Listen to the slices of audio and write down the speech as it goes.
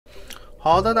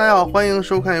好的，大家好，欢迎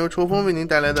收看由抽风为您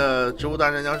带来的《植物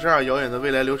大战僵尸2：遥远的未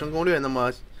来》流程攻略。那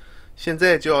么现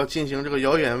在就要进行这个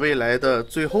遥远未来的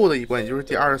最后的一关，也就是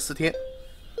第24天。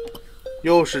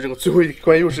又是这个最后一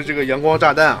关，又是这个阳光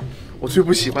炸弹啊！我最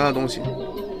不喜欢的东西。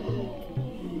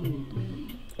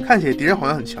看起来敌人好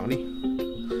像很强力。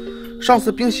上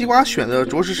次冰西瓜选的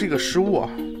着实是一个失误啊。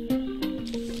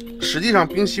实际上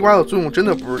冰西瓜的作用真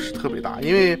的不是特别大，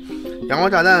因为阳光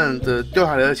炸弹的掉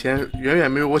下来的钱远远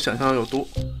没有我想象的要多。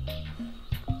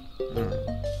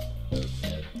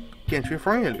电吹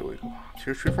风也留一个吧，其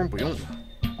实吹风不用的。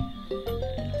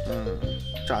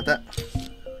炸弹，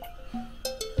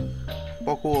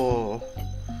包括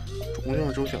主攻性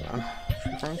的周选完了，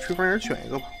吹风也是选一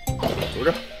个吧，留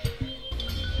着。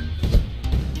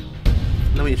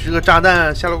那么也是这个炸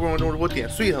弹下落过程中，如果点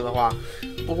碎它的话，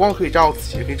不光可以炸到自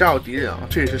己，也可以炸到敌人啊，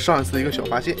这也是上一次的一个小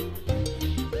发现。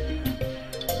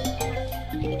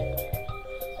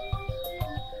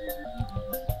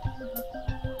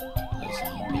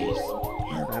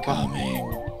来吧，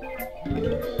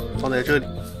放在这里，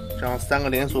这样3个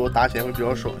连锁打起来会比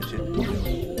较爽一些。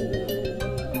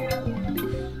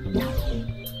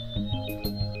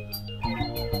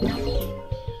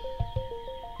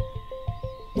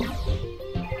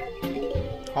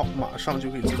好，马上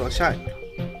就可以制造下一个了，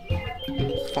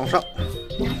放上。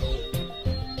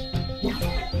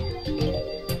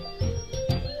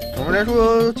总的来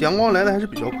说，阳光来的还是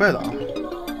比较快的啊。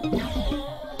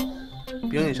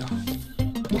冰一下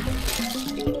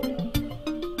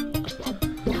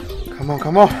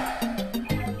 ，come on。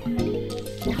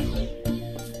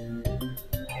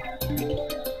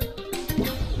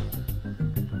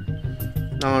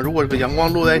那么，如果这个阳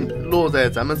光落在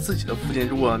咱们自己的附近，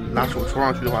如果拿手戳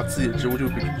上去的话，自己的植物就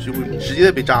会直接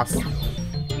的被炸死，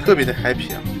特别的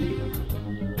happy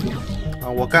啊！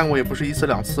我干过也不是1次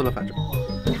2次了，反正。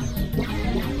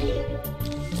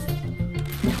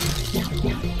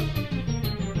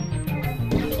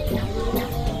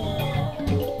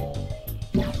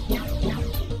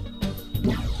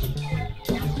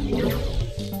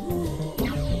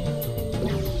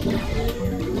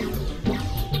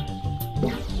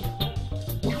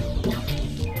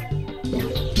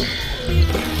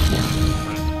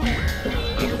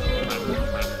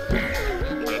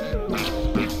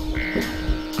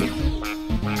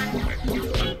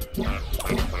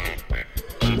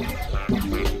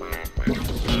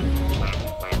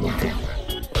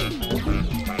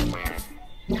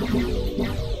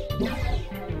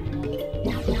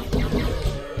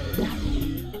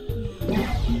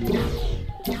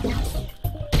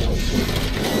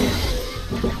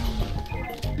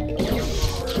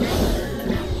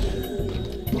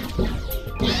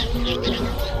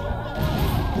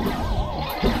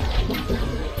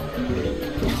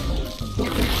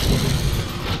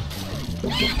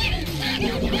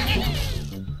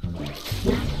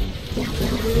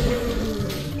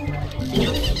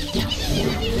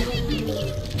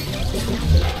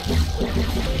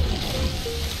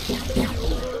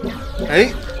哎，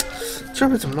这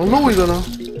边怎么能漏一个呢？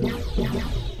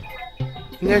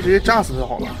应该直接炸死它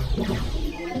好了。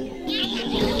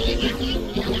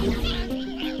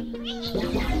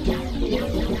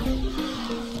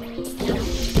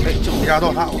哎，就没炸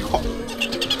到它，我靠，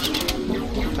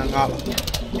尴尬了。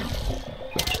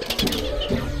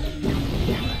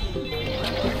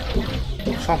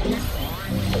上吧。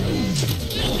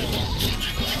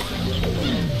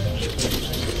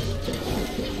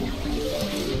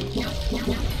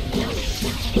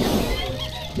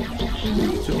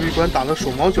最后一关打得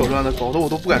手忙脚乱的，搞得我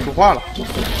都不敢说话了。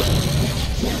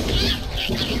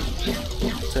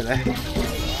再来。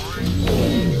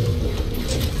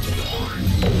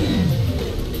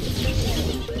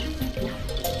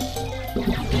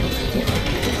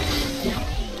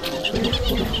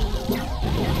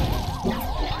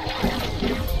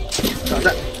炸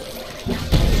弹。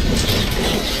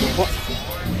哇！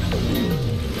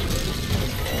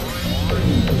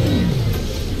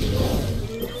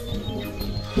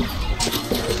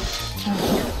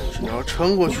只要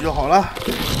撑过去就好了。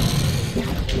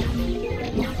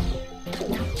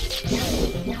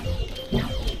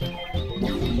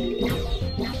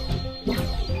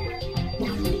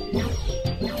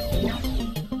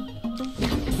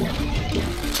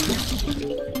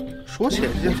说起来，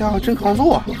这家伙真抗揍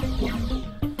啊！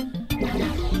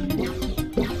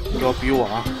不要逼我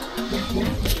啊！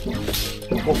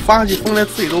我发起疯来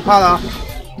自己都怕了。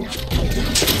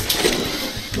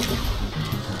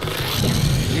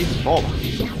没引爆吧？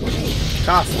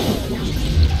炸死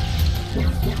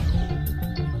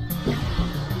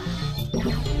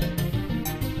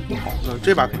好，那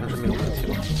这把肯定是没有问题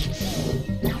了。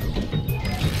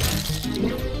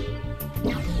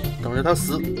着他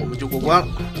死，我们就过关了。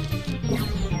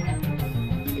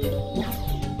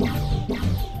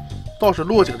倒是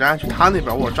落井战去他那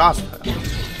边，我炸死他呀！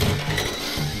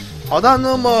好的，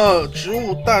那么《植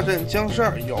物大战僵尸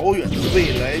2：遥远的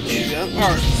未来》全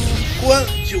24关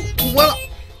就通关了，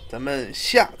咱们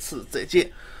下次再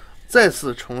见。再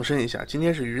次重申一下，今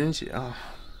天是愚人节啊，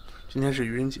今天是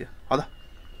愚人节。好的。